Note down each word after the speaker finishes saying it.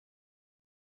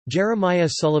Jeremiah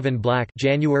Sullivan Black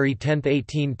 (January 10,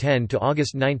 1810 to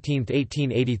August 19,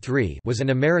 1883) was an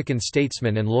American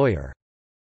statesman and lawyer.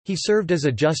 He served as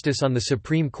a justice on the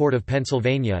Supreme Court of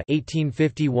Pennsylvania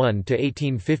 (1851 to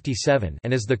 1857)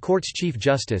 and as the court's chief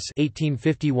justice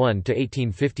 (1851 to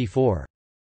 1854).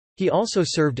 He also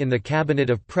served in the cabinet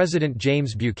of President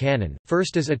James Buchanan,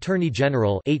 first as Attorney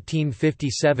General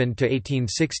 (1857 to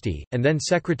 1860) and then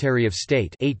Secretary of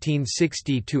State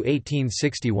 (1860 to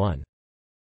 1861).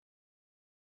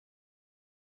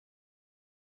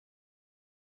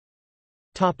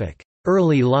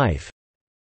 Early life.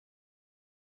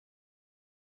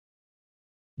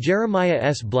 Jeremiah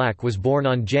S. Black was born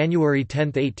on January 10,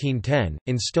 1810,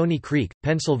 in Stony Creek,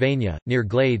 Pennsylvania, near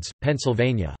Glades,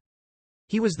 Pennsylvania.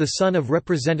 He was the son of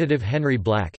Representative Henry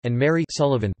Black, and Mary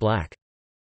Sullivan Black.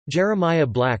 Jeremiah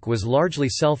Black was largely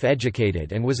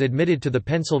self-educated and was admitted to the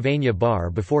Pennsylvania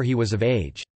bar before he was of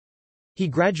age. He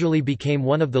gradually became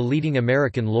one of the leading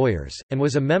American lawyers, and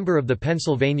was a member of the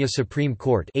Pennsylvania Supreme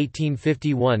Court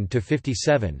 1851 to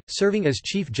 57, serving as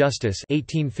Chief Justice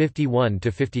 1851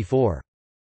 to 54.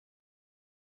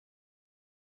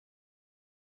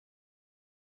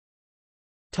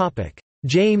 Topic: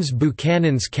 James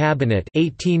Buchanan's cabinet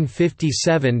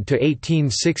 1857 to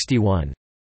 1861.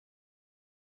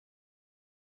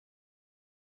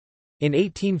 In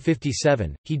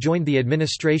 1857, he joined the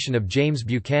administration of James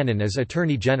Buchanan as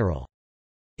Attorney General.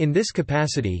 In this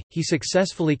capacity, he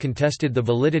successfully contested the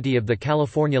validity of the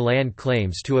California land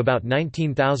claims to about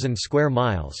 19,000 square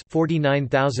miles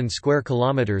 (49,000 square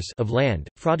kilometers) of land,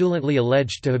 fraudulently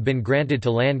alleged to have been granted to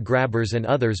land grabbers and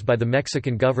others by the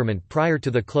Mexican government prior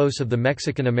to the close of the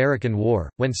Mexican-American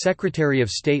War. When Secretary of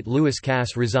State Lewis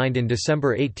Cass resigned in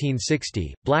December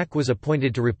 1860, Black was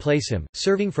appointed to replace him,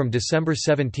 serving from December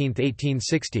 17,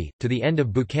 1860, to the end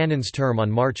of Buchanan's term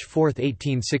on March 4,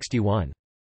 1861.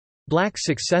 Black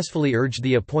successfully urged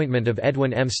the appointment of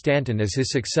Edwin M. Stanton as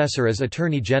his successor as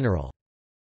Attorney General.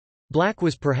 Black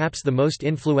was perhaps the most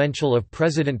influential of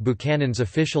President Buchanan's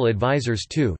official advisers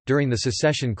too, during the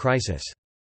secession crisis.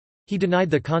 He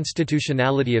denied the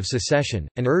constitutionality of secession,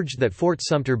 and urged that Fort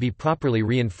Sumter be properly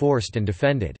reinforced and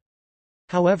defended.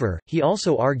 However, he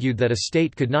also argued that a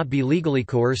state could not be legally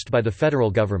coerced by the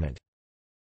federal government.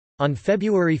 On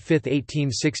February 5,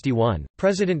 1861,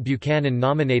 President Buchanan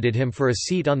nominated him for a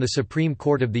seat on the Supreme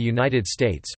Court of the United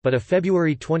States, but a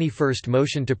February 21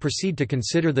 motion to proceed to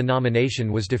consider the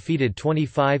nomination was defeated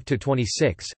 25 to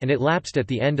 26, and it lapsed at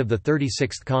the end of the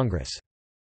 36th Congress.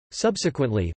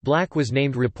 Subsequently, Black was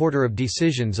named Reporter of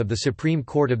Decisions of the Supreme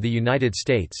Court of the United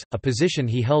States, a position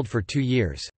he held for 2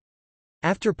 years.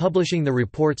 After publishing the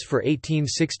reports for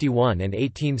 1861 and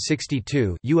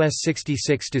 1862 US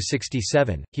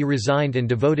 66–67, he resigned and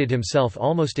devoted himself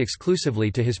almost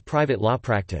exclusively to his private law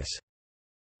practice.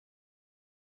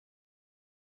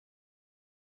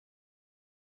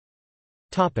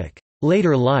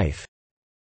 Later life.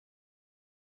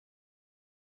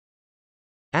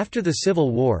 After the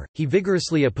Civil War, he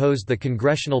vigorously opposed the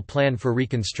Congressional Plan for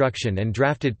Reconstruction and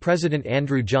drafted President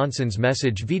Andrew Johnson's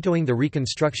message vetoing the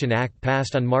Reconstruction Act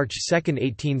passed on March 2,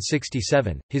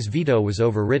 1867. His veto was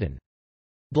overridden.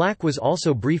 Black was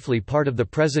also briefly part of the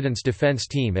president's defense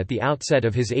team at the outset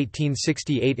of his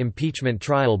 1868 impeachment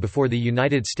trial before the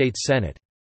United States Senate.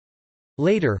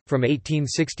 Later, from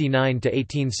 1869 to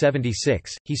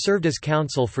 1876, he served as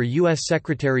counsel for U.S.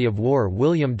 Secretary of War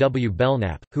William W.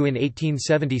 Belknap, who in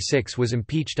 1876 was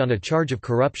impeached on a charge of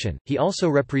corruption. He also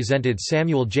represented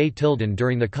Samuel J. Tilden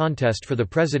during the contest for the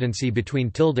presidency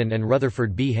between Tilden and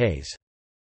Rutherford B. Hayes.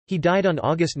 He died on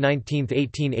August 19,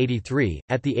 1883,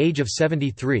 at the age of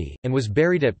 73, and was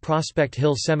buried at Prospect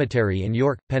Hill Cemetery in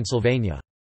York, Pennsylvania.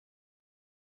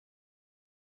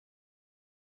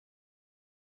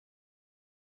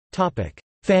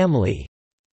 Family.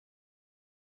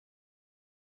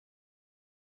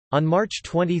 On March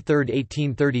 23,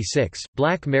 1836,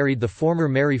 Black married the former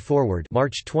Mary Forward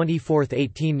 (March 24,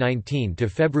 1819 to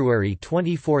February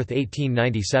 24,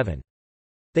 1897).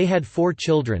 They had 4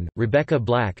 children: Rebecca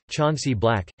Black, Chauncey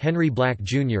Black, Henry Black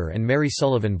Jr. and Mary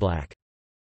Sullivan Black.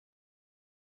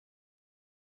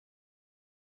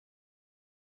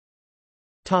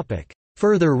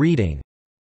 Further reading.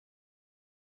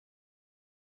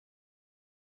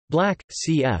 Black,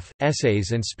 C.F.,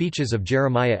 Essays and Speeches of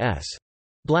Jeremiah S.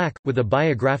 Black, with a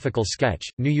Biographical Sketch,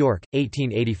 New York,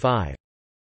 1885.